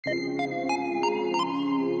Hi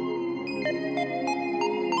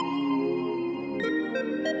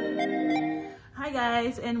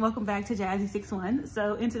guys, and welcome back to Jazzy61.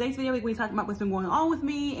 So in today's video, we're going to be talking about what's been going on with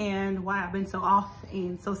me and why I've been so off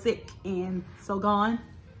and so sick and so gone.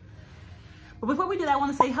 But before we do that, I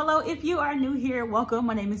want to say hello. If you are new here, welcome.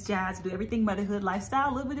 My name is Jazz. I do everything motherhood, lifestyle,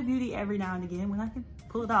 a little bit of beauty every now and again. When I can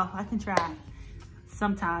pull it off, I can try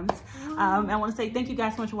sometimes. I want to say thank you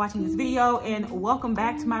guys so much for watching this video, and welcome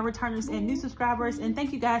back to my returners and new subscribers. And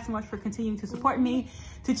thank you guys so much for continuing to support me,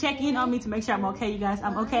 to check in on me, to make sure I'm okay. You guys,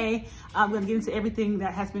 I'm okay. I'm going to get into everything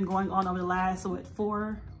that has been going on over the last,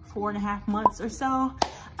 four and a half months or so.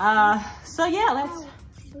 So yeah,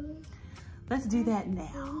 let's do that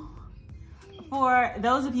now. For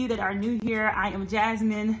those of you that are new here, I am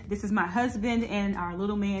Jasmine. This is my husband and our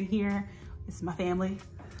little man here. This is my family.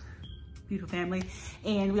 Beautiful family.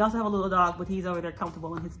 And we also have a little dog, but he's over there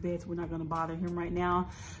comfortable in his bed, so we're not going to bother him right now.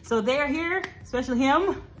 So they're here, especially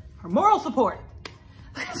him, for moral support.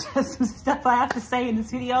 That's some stuff I have to say in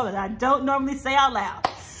this video that I don't normally say out loud.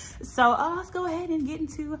 So let's go ahead and get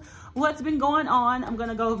into what's been going on. I'm going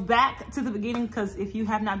to go back to the beginning, because if you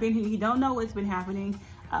have not been here, you don't know what's been happening.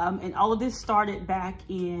 And all of this started back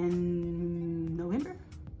in November?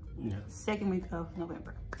 Yeah. Second week of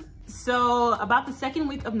November. So about the second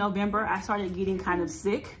week of November, I started getting kind of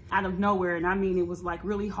sick out of nowhere. And I mean, it was like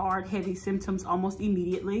really hard, heavy symptoms almost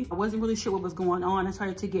immediately. I wasn't really sure what was going on. I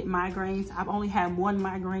started to get migraines. I've only had one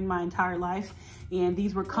migraine my entire life. And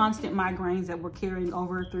these were constant migraines that were carrying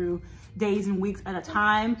over through days and weeks at a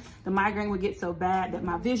time. The migraine would get so bad that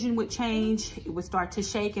my vision would change. It would start to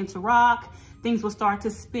shake and to rock. Things would start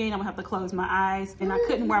to spin. I would have to close my eyes, and I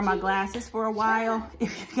couldn't wear my glasses for a while.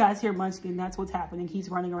 If you guys hear Munchkin, that's what's happening. He's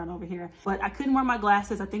running around over here. But I couldn't wear my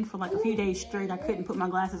glasses. I think for like a few days straight, I couldn't put my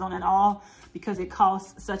glasses on at all because it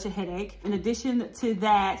caused such a headache. In addition to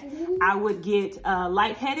that, I would get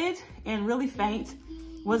lightheaded and really faint.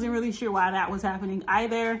 Wasn't really sure why that was happening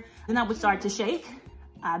either. Then I would start to shake.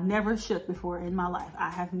 I've never shook before in my life.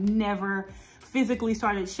 I have never physically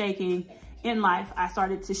started shaking in life. I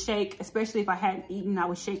started to shake, especially if I hadn't eaten, I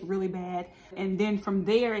would shake really bad. And then from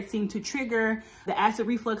there, it seemed to trigger the acid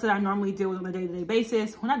reflux that I normally deal with on a day-to-day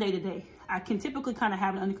basis. Well, not day-to-day. I can typically kind of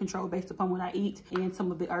have it under control based upon what I eat and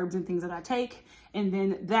some of the herbs and things that I take. And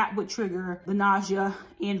then that would trigger the nausea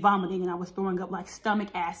and vomiting, and I was throwing up like stomach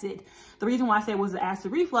acid. The reason why I say it was the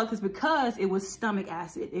acid reflux is because it was stomach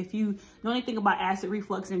acid. If you know anything about acid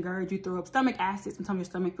reflux and GERD, you throw up stomach acid. Sometimes your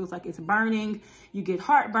stomach feels like it's burning. You get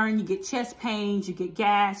heartburn, you get chest pains, you get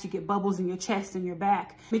gas, you get bubbles in your chest and your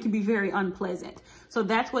back. It can be very unpleasant. So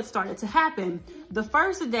that's what started to happen. The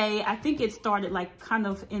first day, I think it started like kind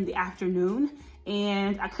of in the afternoon.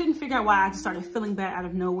 And I couldn't figure out why. I just started feeling bad out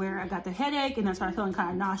of nowhere. I got the headache and I started feeling kind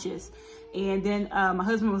of nauseous. And then my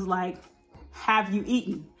husband was like, "Have you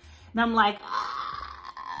eaten?" And I'm like,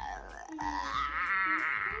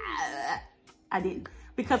 I didn't.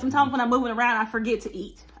 Because sometimes when I'm moving around, I forget to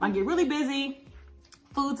eat. I get really busy.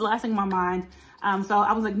 Food's the last thing in my mind. So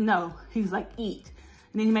I was like, no. He was like, eat.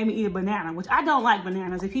 And then he made me eat a banana, which I don't like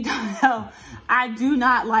bananas. If you don't know, I do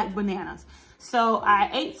not like bananas. So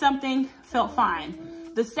I ate something, felt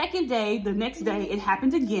fine. The second day, the next day, it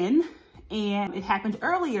happened again, and it happened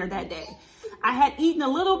earlier that day. I had eaten a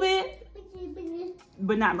little bit,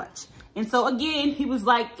 but not much. And so again, he was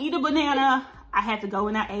like, eat a banana. I had to go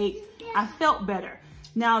and I ate. I felt better.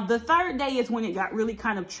 Now, the third day is when it got really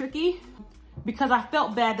kind of tricky because I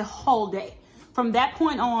felt bad the whole day. From that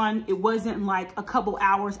point on, it wasn't like a couple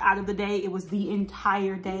hours out of the day. It was the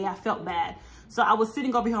entire day. I felt bad. So I was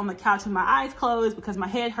sitting over here on the couch with my eyes closed because my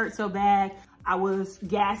head hurt so bad. I was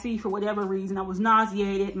gassy for whatever reason. I was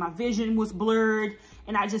nauseated. My vision was blurred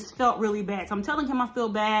and I just felt really bad. So I'm telling him I feel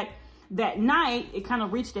bad. That night, it kind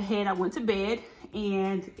of reached a head. I went to bed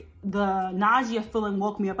and the nausea feeling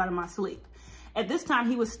woke me up out of my sleep. At this time,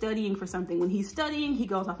 he was studying for something. When he's studying, he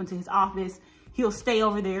goes off into his office. He'll stay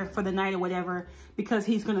over there for the night or whatever because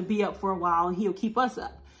he's going to be up for a while and he'll keep us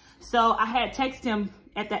up. So I had texted him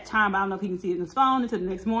at that time. I don't know if he can see it in his phone until the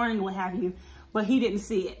next morning, what have you, but he didn't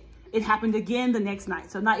see it. It happened again the next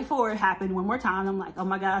night. So night 4, it happened one more time. I'm like, oh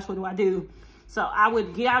my gosh, what do I do? So I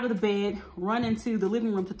would get out of the bed, run into the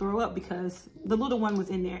living room to throw up because the little one was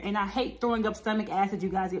in there. And I hate throwing up stomach acid, you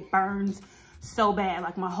guys. It burns so bad.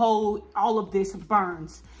 Like all of this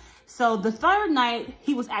burns. So the third night,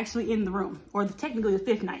 he was actually in the room, or technically the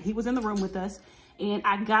 5th night. He was in the room with us. And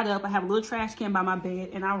I got up, I have a little trash can by my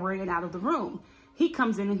bed, and I ran out of the room. He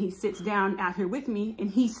comes in and he sits down out here with me and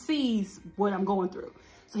he sees what I'm going through.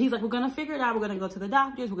 So he's like, we're going to figure it out. We're going to go to the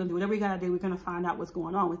doctors. We're going to do whatever we got to do. We're going to find out what's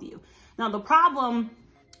going on with you. Now, the problem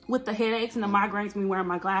with the headaches and the migraines, me wearing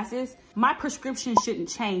my glasses, my prescription shouldn't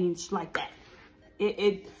change like that.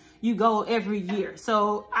 You go every year.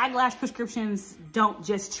 So eyeglass prescriptions don't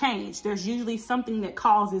just change. There's usually something that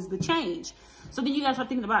causes the change. So then you guys are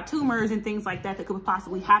thinking about tumors and things like that that could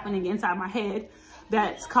possibly happening inside my head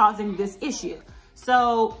that's causing this issue.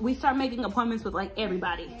 So we start making appointments with like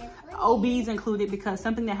everybody, OBs included, because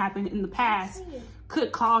something that happened in the past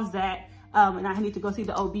could cause that. And I need to go see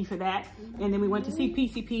the OB for that. And then we went to see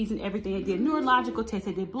PCPs and everything. They did neurological tests.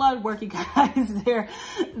 They did blood work, you guys.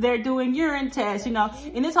 They're doing urine tests, you know.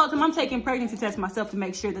 And this whole time I'm taking pregnancy tests myself to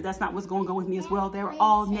make sure that that's not what's going on with me as well. They were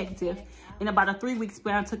all negative. In about a 3-week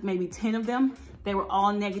span, I took maybe 10 of them. They were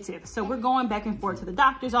all negative. So we're going back and forth to the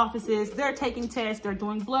doctor's offices. They're taking tests. They're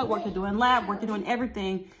doing blood work. They're doing lab work. They're doing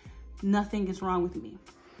everything. Nothing is wrong with me.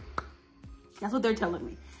 That's what they're telling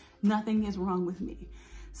me. Nothing is wrong with me.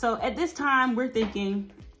 So at this time, we're thinking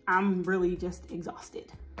I'm really just exhausted,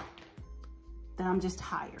 that I'm just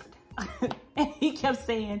tired. And he kept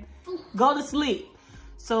saying, go to sleep.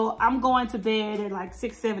 So I'm going to bed at like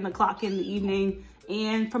 6, 7 o'clock in the evening.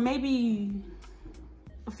 And for maybe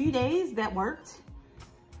a few days, that worked.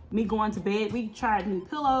 Me going to bed, we tried new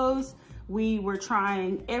pillows. We were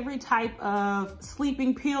trying every type of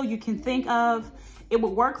sleeping pill you can think of. It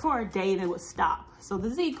would work for a day and it would stop. So the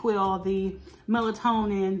ZQuil, the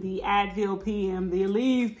melatonin, the Advil PM, the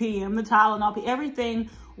Aleve PM, the Tylenol PM, everything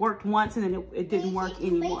worked once and then it didn't work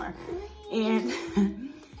anymore. And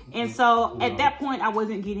so at that point, I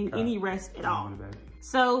wasn't getting any rest at all.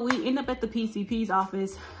 So we end up at the PCP's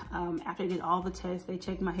office. After they did all the tests, they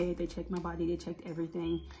checked my head, they checked my body, they checked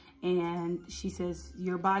everything. And she says,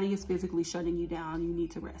 your body is physically shutting you down. You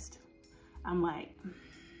need to rest. I'm like,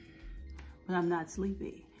 but I'm not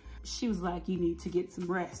sleepy. She was like, you need to get some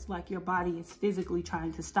rest. Like your body is physically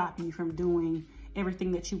trying to stop you from doing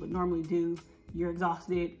everything that you would normally do. You're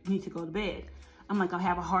exhausted, you need to go to bed. I'm like, I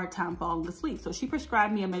have a hard time falling asleep. So she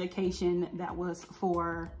prescribed me a medication that was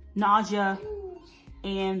for nausea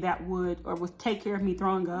and that would take care of me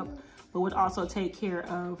throwing up, but would also take care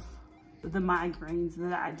of the migraines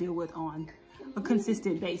that I deal with on a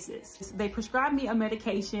consistent basis. They prescribed me a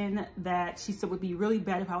medication that she said would be really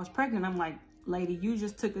bad if I was pregnant. I'm like, lady, you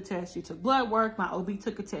just took a test. You took blood work. My OB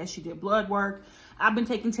took a test. She did blood work. I've been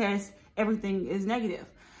taking tests. Everything is negative.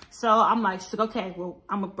 So I'm like, she's like, okay, well,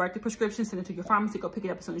 I'm gonna write the prescription, send it to your pharmacy, go pick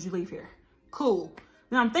it up as soon as you leave here. Cool.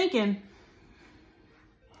 Then I'm thinking,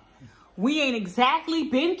 we ain't exactly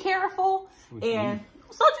been careful. And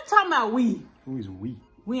so what you talking about we? Who is we?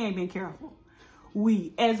 We ain't been careful.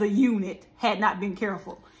 We, as a unit, had not been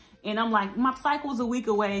careful. And I'm like, my cycle's a week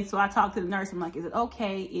away. So I talked to the nurse. I'm like, is it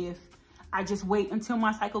okay if I just wait until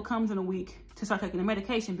my cycle comes in a week to start taking the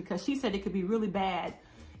medication? Because she said it could be really bad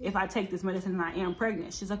if I take this medicine and I am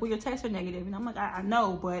pregnant. She's like, well, your tests are negative. And I'm like, I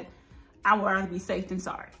know, but I would rather be safe than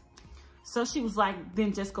sorry. So she was like,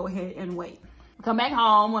 then just go ahead and wait. Come back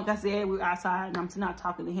home. Like I said, we're outside and I'm not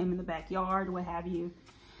talking to him in the backyard or what have you.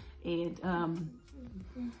 And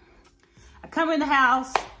I come in the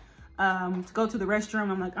house to go to the restroom.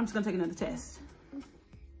 I'm like, I'm just gonna take another test.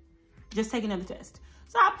 Just take another test.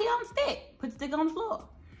 So I pee on the stick, put the stick on the floor.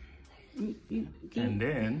 And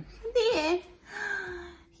then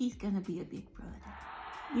he's gonna be a big brother.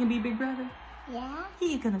 You gonna be a big brother? Yeah.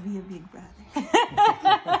 He's gonna be a big brother.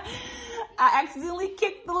 I accidentally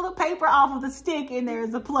kicked the little paper off of the stick and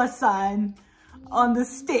there's a plus sign on the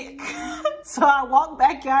stick. So I walk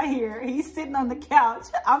back out here. He's sitting on the couch.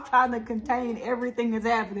 I'm trying to contain everything that's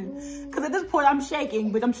happening. Because at this point I'm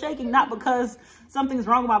shaking, but I'm shaking not because something's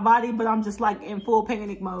wrong with my body, but I'm just like in full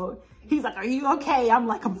panic mode. He's like, are you okay? I'm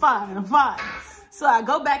like, I'm fine, I'm fine. So I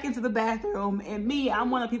go back into the bathroom and I'm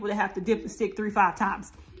one of the people that have to dip the stick 3-5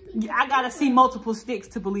 times. I gotta see multiple sticks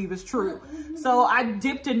to believe it's true. So I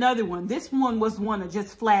dipped another one. This one was one that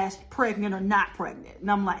just flashed pregnant or not pregnant.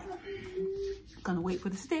 And I'm like, gonna wait for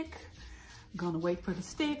the stick. Gonna wait for the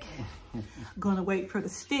stick. Gonna wait for the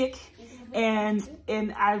stick. And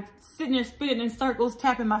I'm sitting there spinning in circles,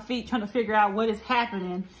 tapping my feet, trying to figure out what is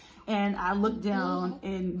happening. And I look down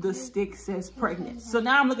and the stick says pregnant. So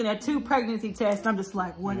now I'm looking at 2 pregnancy tests. I'm just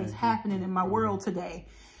like, what is happening in my world today?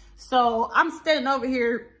 So I'm standing over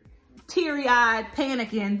here, teary-eyed,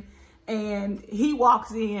 panicking, and he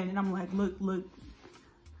walks in and I'm like, look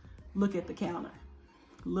at the counter.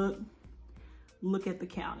 Look at the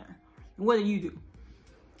counter. And what do? He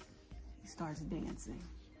starts dancing.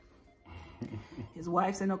 His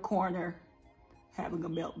wife's in a corner having a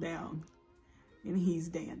meltdown and he's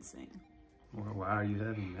dancing. Well, why are you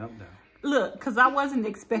having a meltdown? Look, because I wasn't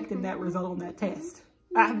expecting that result on that test.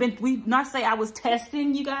 Not say I was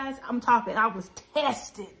testing, you guys. I'm talking, I was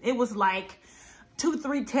tested. It was like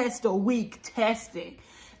 2-3 tests a week testing.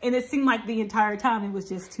 And it seemed like the entire time it was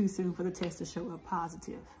just too soon for the test to show up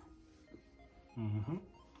positive. Mm-hmm.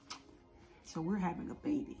 So we're having a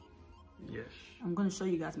baby. Yes. I'm going to show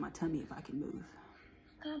you guys my tummy if I can move.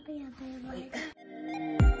 Gonna be a baby.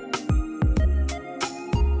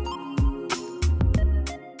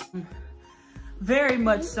 Very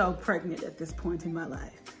much so pregnant at this point in my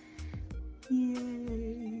life.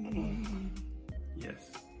 Yay.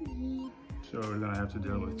 Yes. So we're gonna have to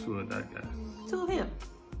deal with 2 of that guy. 2 of him.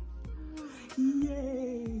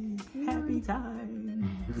 Yay. Happy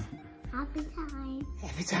times. Happy time.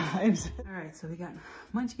 Happy times. All right, so we got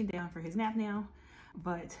Munchkin down for his nap now,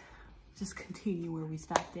 but just continue where we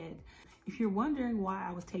stopped at. If you're wondering why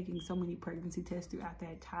I was taking so many pregnancy tests throughout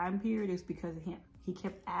that time period, it's because of him. He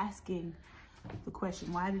kept asking the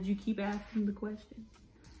question. Why did you keep asking the question?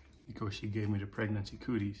 Because she gave me the pregnancy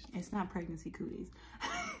cooties. It's not pregnancy cooties.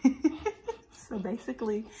 So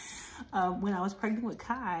basically, when I was pregnant with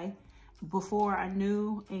Kai, before I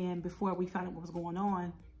knew and before we found out what was going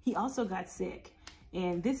on, he also got sick.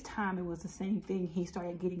 And this time it was the same thing. He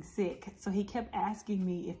started getting sick. So he kept asking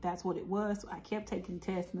me if that's what it was. So I kept taking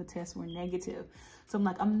tests and the tests were negative. So I'm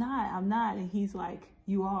like, I'm not. And he's like,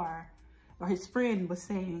 you are. Or his friend was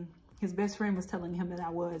saying, his best friend was telling him that I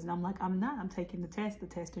was. And I'm like, I'm not. I'm taking the test. The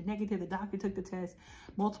tests are negative. The doctor took the test.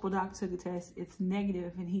 Multiple doctors took the test. It's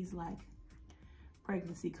negative. And he's like,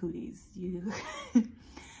 pregnancy cooties. You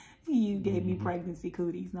gave me pregnancy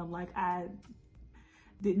cooties. And I'm like, I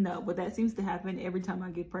didn't know. But that seems to happen every time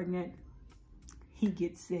I get pregnant. He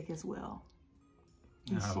gets sick as well.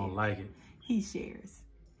 I don't like it. He shares.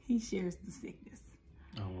 He shares the sickness.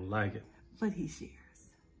 I don't like it. But he shares.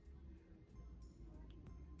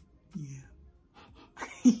 Yeah.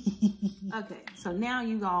 Okay, so now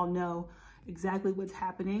you all know exactly what's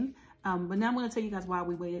happening. But now I'm going to tell you guys why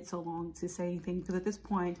we waited so long to say anything. Because at this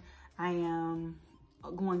point, I am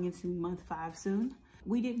going into month 5 soon.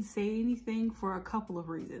 We didn't say anything for a couple of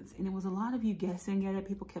reasons. And it was a lot of you guessing at it.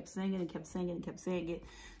 People kept saying it and kept saying it and kept saying it.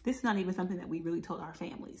 This is not even something that we really told our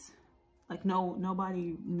families. Like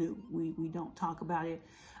nobody knew. We don't talk about it.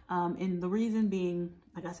 And the reason being,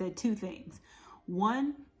 like I said, 2 things.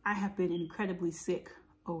 One, I have been incredibly sick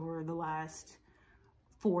over the last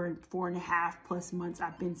 4.5+ months.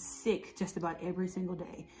 I've been sick just about every single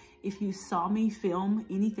day. If you saw me film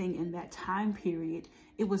anything in that time period,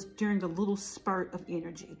 it was during a little spurt of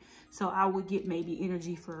energy. So I would get maybe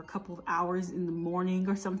energy for a couple of hours in the morning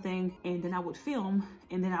or something, and then I would film,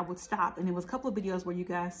 and then I would stop. And there was a couple of videos where you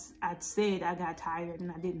guys, I said I got tired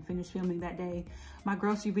and I didn't finish filming that day. My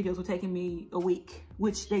grocery videos were taking me a week,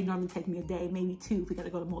 which they normally take me a day, maybe 2 if we got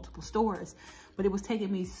to go to multiple stores. But it was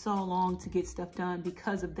taking me so long to get stuff done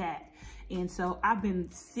because of that. And so I've been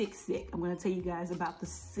sick. I'm going to tell you guys about the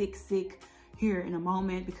sick here in a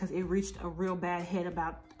moment, because it reached a real bad head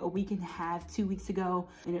about a week and a half, 2 weeks ago,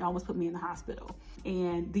 and it almost put me in the hospital.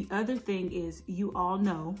 And the other thing is, you all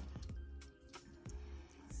know,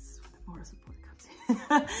 this is where the moral support comes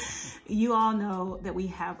in. You all know that we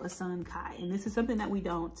have a son, Kai, and this is something that we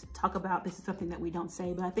don't talk about. This is something that we don't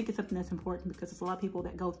say, but I think it's something that's important because there's a lot of people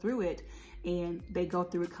that go through it and they go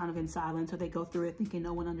through it kind of in silence, or they go through it thinking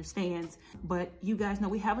no one understands. But you guys know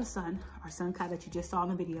we have a son, our son Kai that you just saw in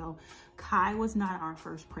the video. Kai was not our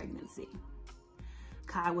first pregnancy.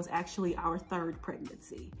 Kai was actually our 3rd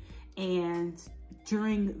pregnancy. And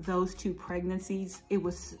during those 2 pregnancies, it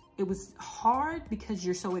was hard because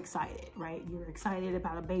you're so excited, right? You're excited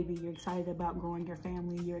about a baby. You're excited about growing your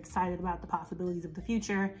family. You're excited about the possibilities of the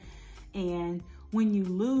future. And when you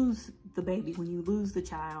lose the baby, when you lose the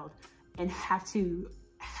child, and have to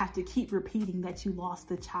keep repeating that you lost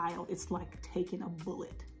the child, it's like taking a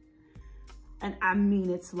bullet. And I mean,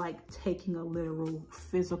 it's like taking a literal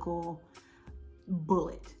physical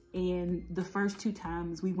bullet. And the first 2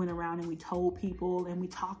 times we went around and we told people and we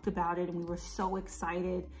talked about it and we were so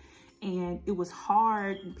excited, and it was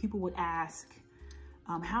hard. And people would ask,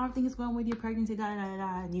 how are things going with your pregnancy,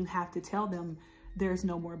 and you have to tell them there's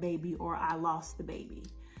no more baby, or I lost the baby.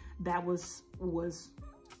 That was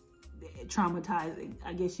traumatizing,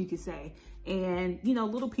 I guess you could say. And you know,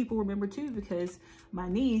 little people remember too, because my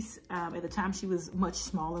niece, at the time, she was much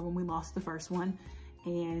smaller when we lost the first one,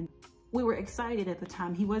 and we were excited at the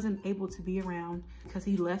time. He wasn't able to be around because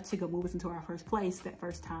he left to go move us into our first place that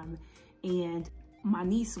first time. And my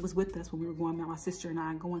niece was with us when we were going, my sister and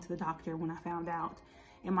I, going to the doctor when I found out.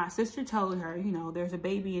 And my sister told her, you know, there's a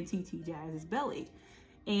baby in TT Jazz's belly.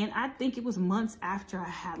 And I think it was months after I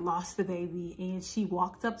had lost the baby, and she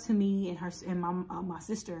walked up to me and my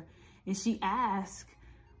sister, and she asked,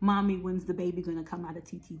 "Mommy, when's the baby gonna come out of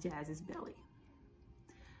TT Jazz's belly?"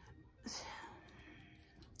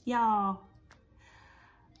 Y'all,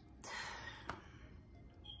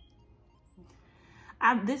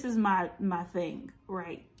 this is my thing,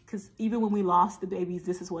 right? Because even when we lost the babies,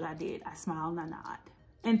 this is what I did. I smiled and I nod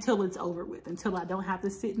until it's over with, until I don't have to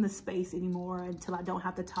sit in the space anymore, until I don't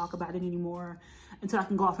have to talk about it anymore, until I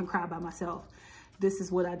can go off and cry by myself. This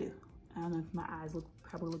is what I do. I don't know if my eyes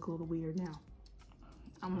probably look a little weird now.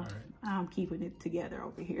 I'm keeping it together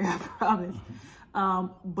over here, I promise.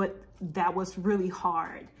 But that was really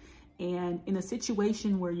hard. And in a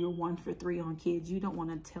situation where you're 1 for 3 on kids, you don't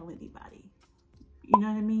want to tell anybody. You know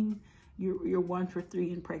what I mean? You're 1 for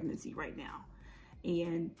 3 in pregnancy right now.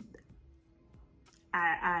 And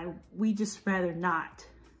we just rather not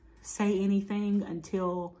say anything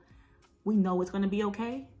until we know it's going to be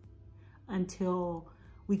okay, until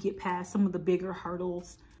we get past some of the bigger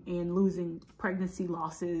hurdles, and losing pregnancy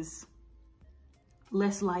losses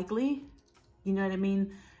less likely, you know what I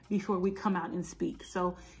mean, before we come out and speak.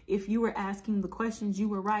 So if you were asking the questions, you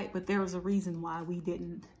were right, but there was a reason why we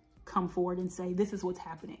didn't come forward and say, this is what's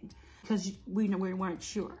happening, because we weren't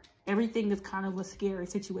sure. Everything is kind of a scary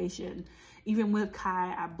situation. Even with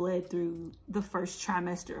Kai, I bled through the first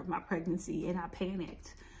trimester of my pregnancy, and I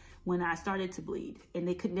panicked when I started to bleed, and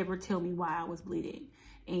they could never tell me why I was bleeding.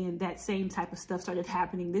 And that same type of stuff started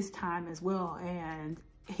happening this time as well. And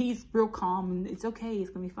he's real calm and it's okay,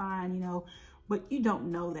 it's gonna be fine, you know, but you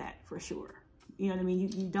don't know that for sure. You know what I mean?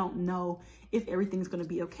 You don't know if everything's gonna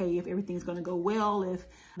be okay, if everything's gonna go well, if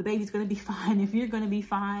the baby's gonna be fine, if you're gonna be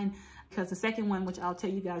fine. Because the second one, which I'll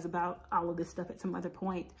tell you guys about all of this stuff at some other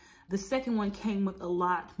point, the second one came with a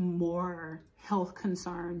lot more health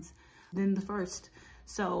concerns than the first.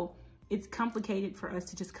 So it's complicated for us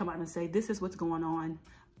to just come out and say, this is what's going on,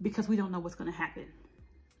 because we don't know what's going to happen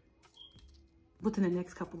within the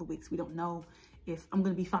next couple of weeks. We don't know if I'm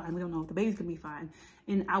going to be fine. We don't know if the baby's going to be fine.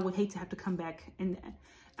 And I would hate to have to come back. And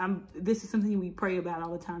this is something we pray about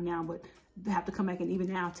all the time now, but to have to come back and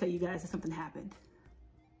even now tell you guys that something happened.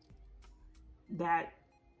 That,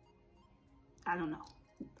 I don't know.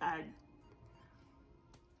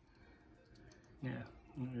 Yeah,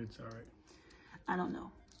 it's all right. I don't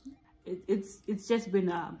know. It's just been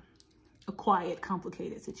a quiet,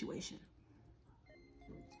 complicated situation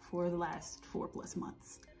for the last 4+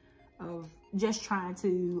 months of just trying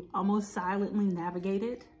to almost silently navigate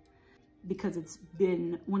it, because it's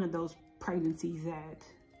been one of those pregnancies that,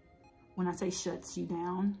 when I say shuts you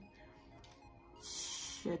down,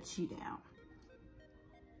 shuts you down.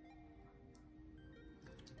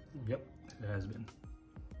 Yep, it has been.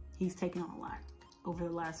 He's taken on a lot over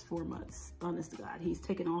the last 4 months, honest to God. He's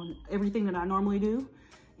taken on everything that I normally do,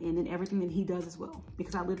 and then everything that he does as well,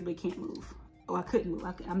 because I literally can't move. Oh, I couldn't move.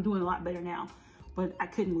 I'm doing a lot better now, but I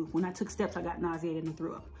couldn't move. When I took steps, I got nauseated and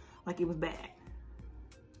threw up. Like, it was bad.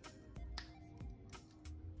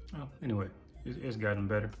 Oh, anyway, it's gotten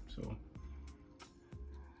better, so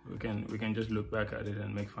we can just look back at it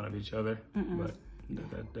and make fun of each other. But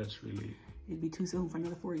that's really, it'd be too soon for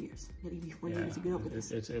another 4 years. It'd be 4 years to get over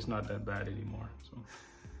this. It's not that bad anymore. So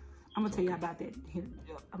I'm gonna tell you about that here.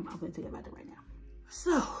 I'm gonna tell you about that right now.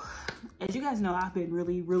 So, as you guys know, I've been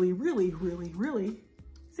really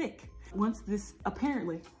sick.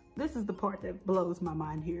 Apparently, this is the part that blows my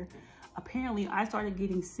mind here. Apparently, I started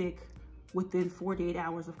getting sick within 48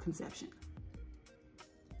 hours of conception.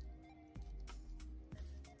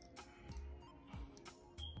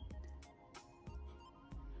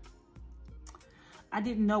 I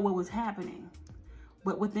didn't know what was happening,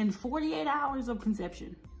 but within 48 hours of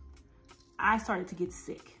conception, I started to get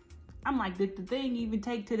sick. I'm like, did the thing even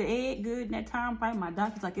take to the egg good in that time frame? My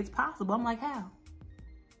doctor's like, it's possible. I'm like, how?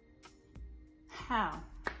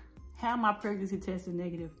 How my pregnancy tested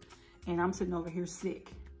negative and I'm sitting over here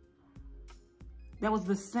sick? That was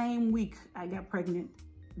the same week I got pregnant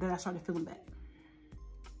that I started feeling bad.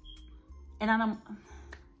 And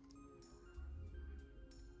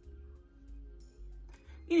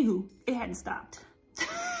anywho, it hadn't stopped.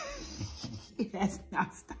 It has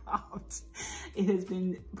not stopped. It has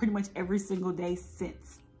been pretty much every single day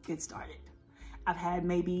since it started. I've had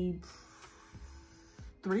maybe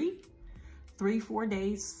 4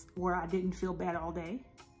 days where I didn't feel bad all day.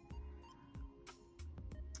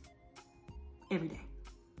 Every day.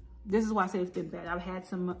 This is why I say it's been bad. I've had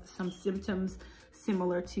some symptoms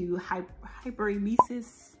similar to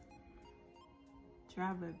hyperemesis.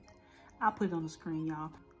 I'll put it on the screen,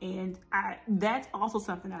 y'all. And that's also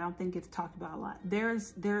something I don't think gets talked about a lot. There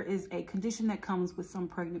is a condition that comes with some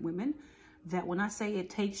pregnant women that when I say it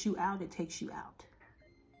takes you out, it takes you out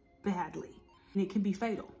badly. And it can be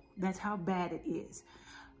fatal. That's how bad it is.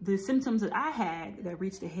 The symptoms that I had that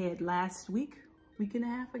reached a head last week and a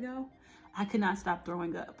half ago, I could not stop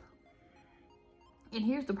throwing up. And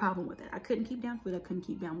here's the problem with it. I couldn't keep down food. I couldn't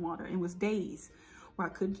keep down water. It was days where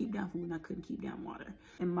I couldn't keep down food and I couldn't keep down water.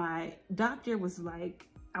 And my doctor was like,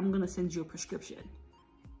 I'm going to send you a prescription.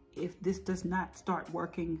 If this does not start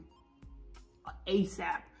working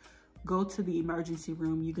ASAP, go to the emergency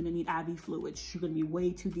room. You're going to need IV fluids. You're going to be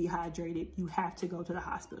way too dehydrated. You have to go to the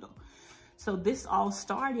hospital. So this all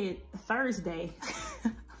started Thursday,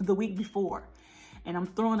 the week before. And I'm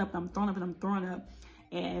throwing up, and I'm throwing up, and I'm throwing up.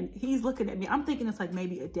 And he's looking at me. I'm thinking it's like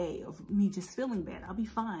maybe a day of me just feeling bad. I'll be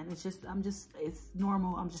fine. It's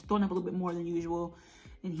normal. I'm just throwing up a little bit more than usual.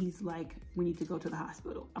 And he's like, we need to go to the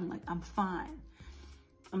hospital. I'm like, I'm fine.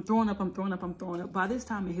 I'm throwing up, I'm throwing up, I'm throwing up. By this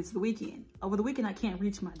time, it hits the weekend. Over the weekend, I can't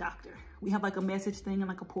reach my doctor. We have like a message thing and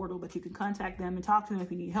like a portal that you can contact them and talk to them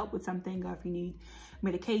if you need help with something, or if you need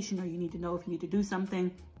medication, or you need to know if you need to do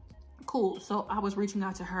something. Cool. So I was reaching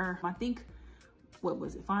out to her. I think, what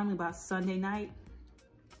was it? Finally, about Sunday night,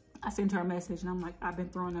 I sent her a message and I'm like, I've been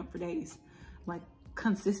throwing up for days, like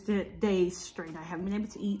consistent days straight. I haven't been able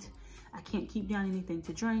to eat. I can't keep down anything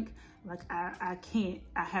to drink. Like I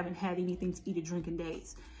haven't had anything to eat or drink in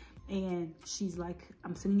days. And she's like,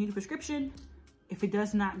 I'm sending you the prescription. If it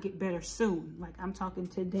does not get better soon, like I'm talking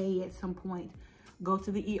today at some point, go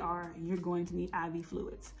to the ER and you're going to need IV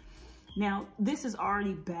fluids. Now, this is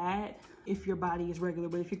already bad if your body is regular,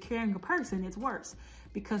 but if you're carrying a person, it's worse,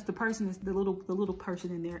 because the person is the little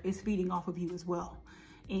person in there is feeding off of you as well.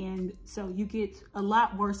 And so you get a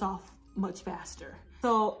lot worse off much faster.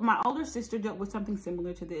 So my older sister dealt with something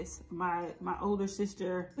similar to this. My older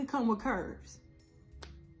sister, we come with curves,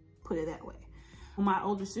 put it that way. When my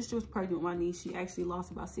older sister was pregnant with my niece, she actually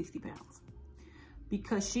lost about 60 pounds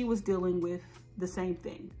because she was dealing with the same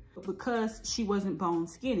thing. But because she wasn't bone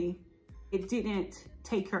skinny, it didn't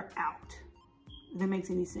take her out, if that makes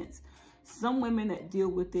any sense. Some women that deal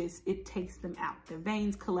with this, it takes them out. Their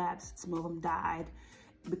veins collapsed, some of them died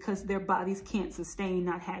because their bodies can't sustain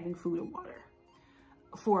not having food and water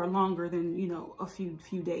for longer than, you know, a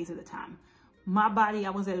few days at a time. My body, I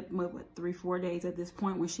was at what 3-4 days at this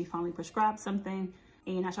point when she finally prescribed something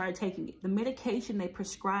and I started taking it. The medication they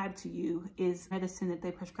prescribe to you is medicine that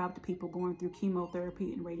they prescribe to people going through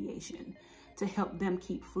chemotherapy and radiation to help them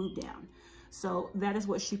keep food down. So that is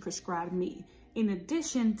what she prescribed me. In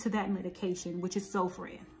addition to that medication, which is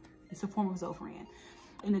Zofran, it's a form of Zofran.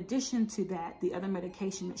 In addition to that, the other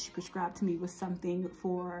medication that she prescribed to me was something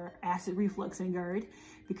for acid reflux and GERD,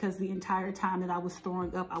 because the entire time that I was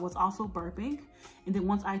throwing up, I was also burping. And then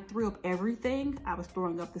once I threw up everything, I was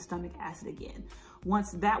throwing up the stomach acid again.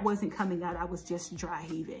 Once that wasn't coming out, I was just dry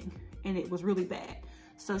heaving and it was really bad.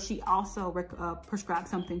 So she also prescribed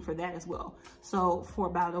something for that as well. So for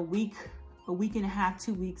about a week and a half,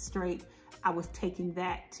 2 weeks straight, I was taking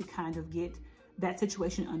that to kind of get that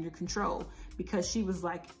situation under control, because she was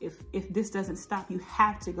like, if this doesn't stop, you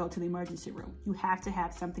have to go to the emergency room. You have to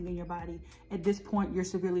have something in your body. At this point, you're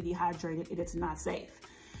severely dehydrated and it's not safe.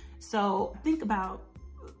 So think about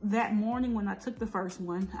that morning when I took the first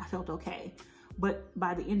one, I felt okay. But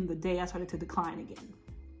by the end of the day, I started to decline again.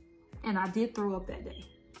 And I did throw up that day.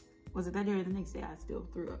 Was it that day or the next day I still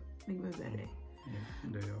threw up? I think it was that day.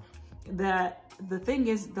 Yeah, day off. The thing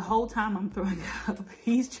is, the whole time I'm throwing up,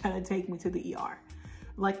 he's trying to take me to the ER.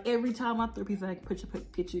 Like every time I throw up, he's like,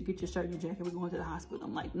 get your shirt and your jacket, we're going to the hospital.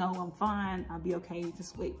 I'm like, no, I'm fine, I'll be okay,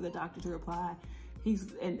 just wait for the doctor to reply.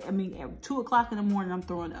 At 2 o'clock in the morning, I'm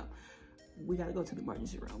throwing up. We gotta go to the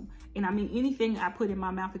emergency room. And I mean, anything I put in my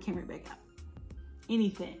mouth, it came right back out.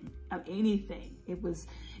 Anything. It was,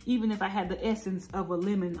 even if I had the essence of a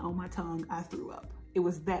lemon on my tongue, I threw up. It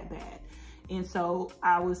was that bad. And so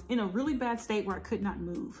I was in a really bad state where I could not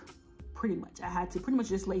move, pretty much. I had to pretty much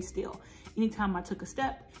just lay still. Anytime I took a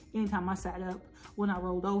step, anytime I sat up, when I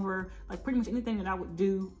rolled over, like pretty much anything that I would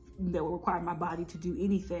do that would require my body to do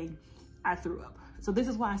anything, I threw up. So this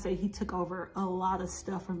is why I say he took over a lot of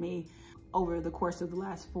stuff from me over the course of the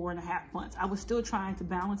last 4.5 months. I was still trying to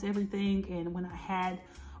balance everything, and when I had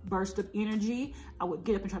burst of energy, I would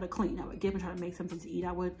get up and try to clean. I would get up and try to make something to eat.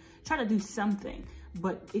 I would try to do something,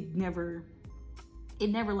 but it never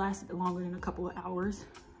lasted longer than a couple of hours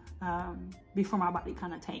before my body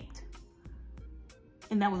kind of tanked.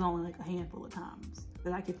 And that was only like a handful of times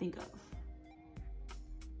that I could think of.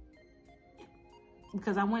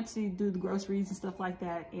 Because I went to do the groceries and stuff like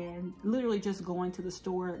that, and literally just going to the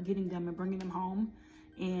store, getting them and bringing them home,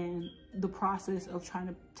 and the process of trying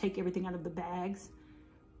to take everything out of the bags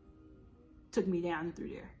took me down and through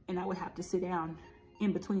there. And I would have to sit down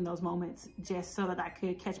in between those moments just so that I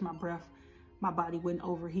could catch my breath. My body wouldn't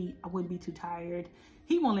overheat. I wouldn't be too tired.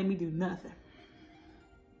 He won't let me do nothing.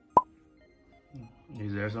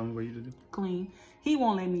 Is there something for you to do? Clean. He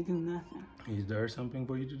won't let me do nothing. Is there something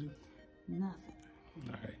for you to do? Nothing.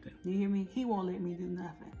 All right then. Do you hear me? He won't let me do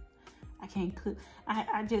nothing. I can't cook.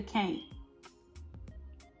 I just can't.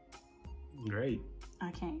 Great.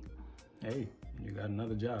 I can't. Hey, you got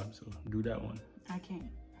another job, so do that one. I can't.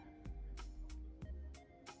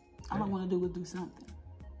 All I want to do is do something.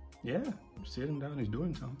 Yeah, sitting down is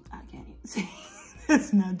doing something. I can't. See,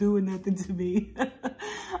 it's not doing nothing to me.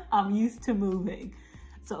 I'm used to moving.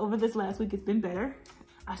 So over this last week, it's been better.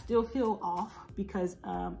 I still feel off because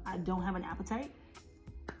I don't have an appetite.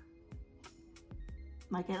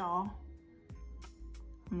 Like at all.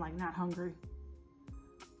 I'm like not hungry.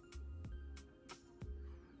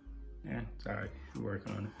 Yeah, it's all right. We're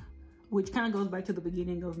working on it. Which kind of goes back to the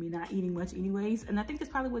beginning of me not eating much anyways. And I think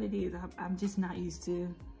that's probably what it is. I'm just not used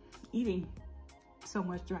to eating so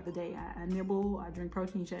much throughout the day. I nibble, I drink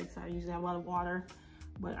protein shakes, I usually have a lot of water,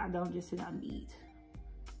 but I don't just sit down and eat.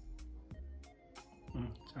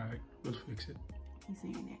 It's all right. We'll fix it. He's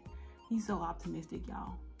saying it. He's so optimistic,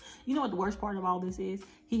 y'all. You know what the worst part of all this is?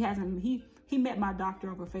 He met my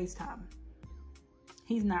doctor over FaceTime.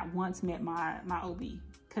 He's not once met my OB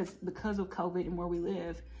because of COVID and where we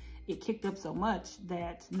live. It kicked up so much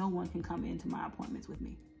that no one can come into my appointments with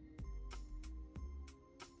me.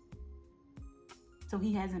 So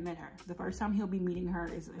he hasn't met her. The first time he'll be meeting her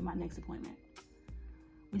is in my next appointment,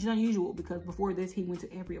 which is unusual because before this, he went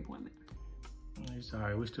to every appointment. It's all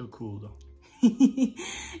right. We're still cool though.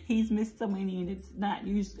 He's missed so many and it's not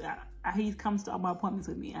used. He comes to all my appointments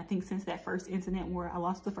with me. I think since that first incident where I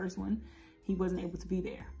lost the first one, he wasn't able to be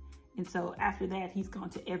there. And so after that, he's gone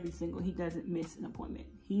to every single, he doesn't miss an appointment.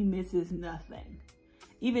 He misses nothing.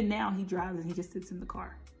 Even now he drives and he just sits in the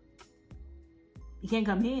car. He can't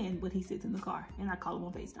come in, but he sits in the car and I call him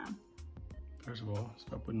on FaceTime. First of all,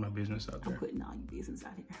 stop putting my business out there. I'm putting all your business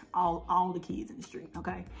out here. All the kids in the street,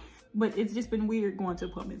 okay? But it's just been weird going to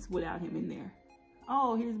appointments without him in there.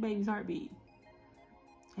 Oh, here's the baby's heartbeat.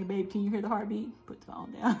 Hey babe, can you hear the heartbeat? Put the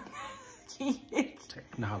phone down.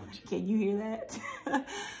 Technology. Can you hear that?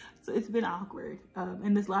 So it's been awkward.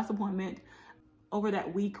 In this last appointment, over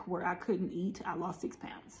that week where I couldn't eat, I lost 6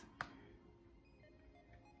 pounds.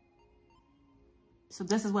 So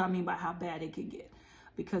this is what I mean by how bad it can get.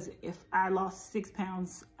 Because if I lost 6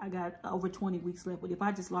 pounds, I got over 20 weeks left. But if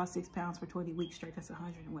I just lost 6 pounds for 20 weeks straight, that's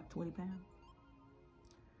 120 pounds.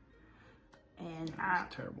 And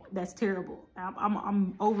that's terrible. That's terrible.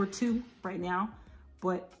 I'm over 2 right now.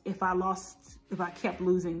 But if I kept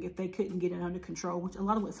losing, if they couldn't get it under control, which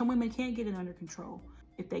some women can't get it under control.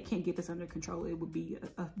 If they can't get this under control, it would be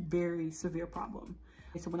a very severe problem.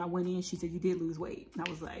 And so when I went in, she said, you did lose weight. And I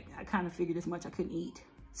was like, I kind of figured as much. I couldn't eat.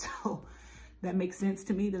 So that makes sense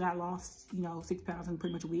to me that I lost, 6 pounds in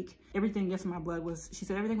pretty much a week. Everything else in my blood she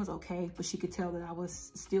said everything was okay, but she could tell that I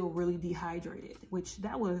was still really dehydrated, which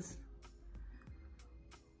that was,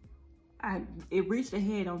 it reached a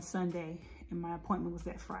head on Sunday and my appointment was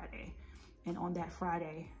that Friday. And on that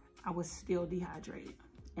Friday, I was still dehydrated.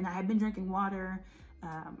 And I had been drinking water.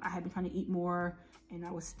 I had been trying to eat more and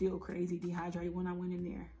I was still crazy dehydrated when I went in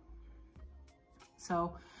there.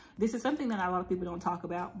 So this is something that a lot of people don't talk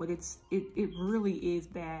about, but it really is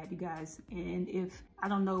bad, you guys. And I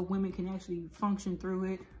don't know if women can actually function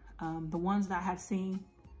through it. The ones that I have seen,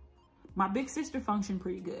 my big sister functioned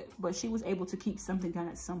pretty good, but she was able to keep something done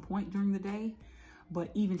at some point during the day. But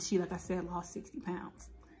even she, like I said, lost 60 pounds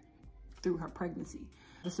through her pregnancy.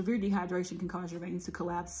 The severe dehydration can cause your veins to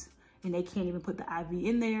collapse and they can't even put the IV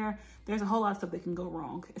in there. There's a whole lot of stuff that can go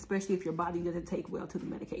wrong, especially if your body doesn't take well to the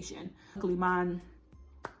medication. Luckily mine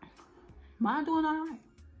doing all right.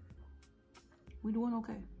 We're doing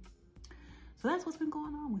okay. So that's what's been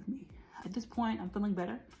going on with me. At this point, I'm feeling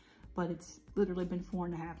better, but it's literally been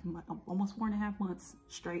almost 4.5 months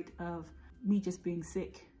straight of me just being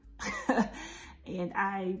sick.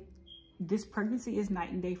 And this pregnancy is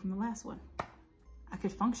night and day from the last one. I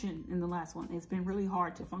could function in the last one. It's been really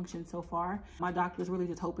hard to function so far. My doctor was really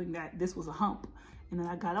just hoping that this was a hump. And then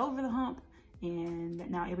I got over the hump and that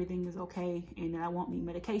now everything is okay and that I won't need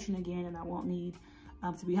medication again and I won't need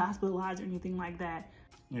to be hospitalized or anything like that.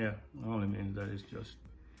 Yeah, it only means that it's just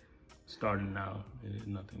starting now.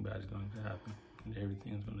 Nothing bad is going to happen and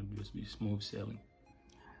everything's going to just be smooth sailing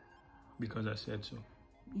because I said so.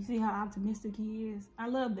 You see how optimistic he is? I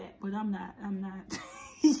love that, but I'm not.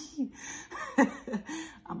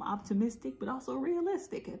 I'm optimistic, but also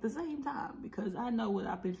realistic at the same time because I know what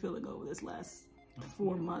I've been feeling over this last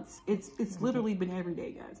 4 months. It's literally been every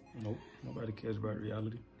day, guys. Nope, nobody cares about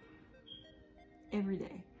reality. Every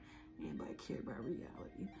day. Anybody care about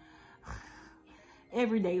reality?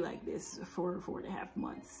 Every day like this for 4.5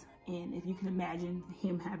 months. And if you can imagine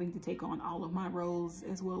him having to take on all of my roles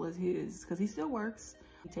as well as his, because he still works.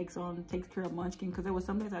 He takes care of Munchkin, because there was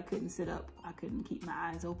some days I couldn't sit up. I couldn't keep my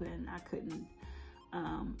eyes open. I couldn't,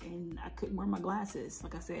 and I couldn't wear my glasses,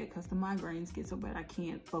 like I said, because the migraines get so bad I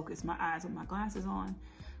can't focus my eyes with my glasses on.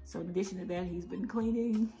 So in addition to that, he's been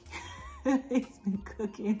cleaning, he's been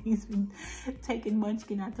cooking, he's been taking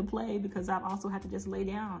Munchkin out to play, because I've also had to just lay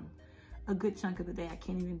down a good chunk of the day. I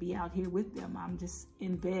can't even be out here with them. I'm just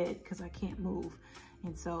in bed because I can't move.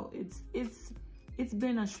 And so it's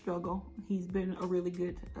been a struggle. He's been a real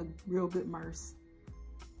good Merce.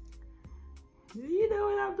 You know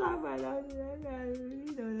what I'm talking about.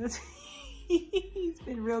 You know, he's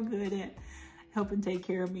been real good at helping take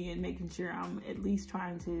care of me and making sure I'm at least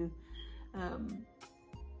trying to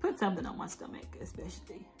put something on my stomach,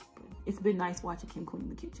 especially. But it's been nice watching him clean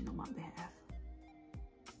the kitchen on my behalf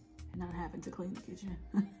and not having to clean the kitchen.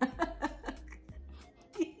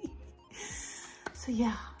 So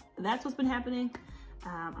yeah, that's what's been happening.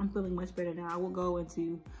 I'm feeling much better now. I will go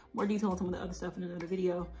into more detail on some of the other stuff in another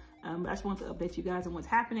video. But I just want to update you guys on what's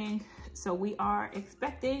happening. So we are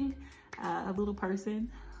expecting a little person.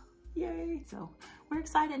 Yay. So we're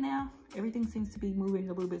excited now. Everything seems to be moving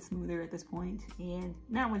a little bit smoother at this point. And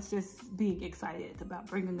now it's just being excited about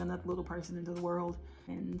bringing another little person into the world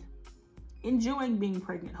and enjoying being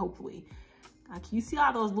pregnant, hopefully. Like, you see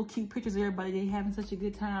all those little cute pictures of everybody, they having such a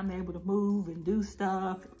good time. They're able to move and do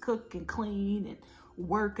stuff, and cook and clean and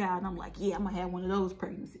work out. And I'm like, yeah, I'm gonna have one of those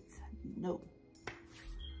pregnancies. No.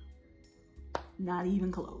 Not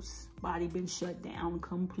even close. Body been shut down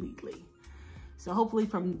completely. So hopefully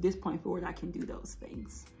from this point forward, I can do those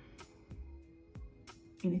things.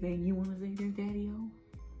 Anything you want to say there, Daddy-O?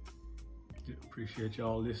 Appreciate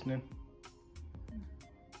y'all listening.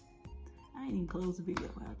 I ain't even closed the video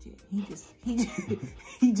out yet.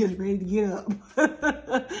 He just ready to get up.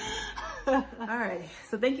 All right.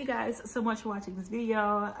 So thank you guys so much for watching this video.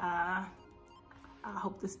 I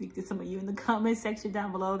hope to speak to some of you in the comment section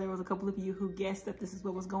down below. There was a couple of you who guessed that this is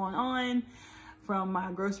what was going on, from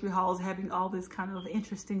my grocery hauls having all this kind of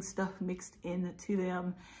interesting stuff mixed into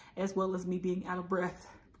them, as well as me being out of breath,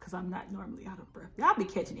 because I'm not normally out of breath. Y'all be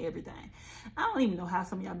catching everything. I don't even know how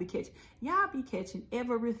some of y'all be catching. Y'all be catching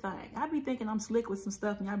everything. I be thinking I'm slick with some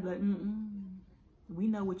stuff, and y'all be like, we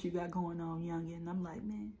know what you got going on, youngin'. And I'm like,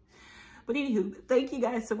 man. But anywho, thank you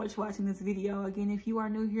guys so much for watching this video. Again, if you are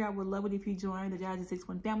new here, I would love it if you join the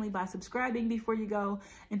Jazzy61 family by subscribing before you go.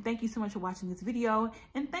 And thank you so much for watching this video.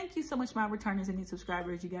 And thank you so much, my returners and new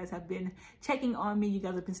subscribers. You guys have been checking on me. You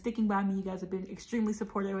guys have been sticking by me. You guys have been extremely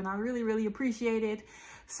supportive, and I really, really appreciate it.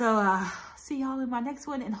 So see y'all in my next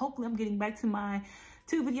one. And hopefully I'm getting back to my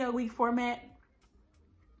 2-video-a-week format.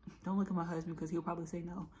 Don't look at my husband, because he'll probably say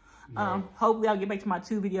no. No. Hopefully I'll get back to my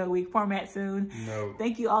 2-video-a-week format soon. No.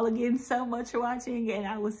 Thank you all again so much for watching, and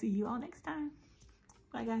I will see you all next time.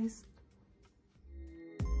 Bye, guys.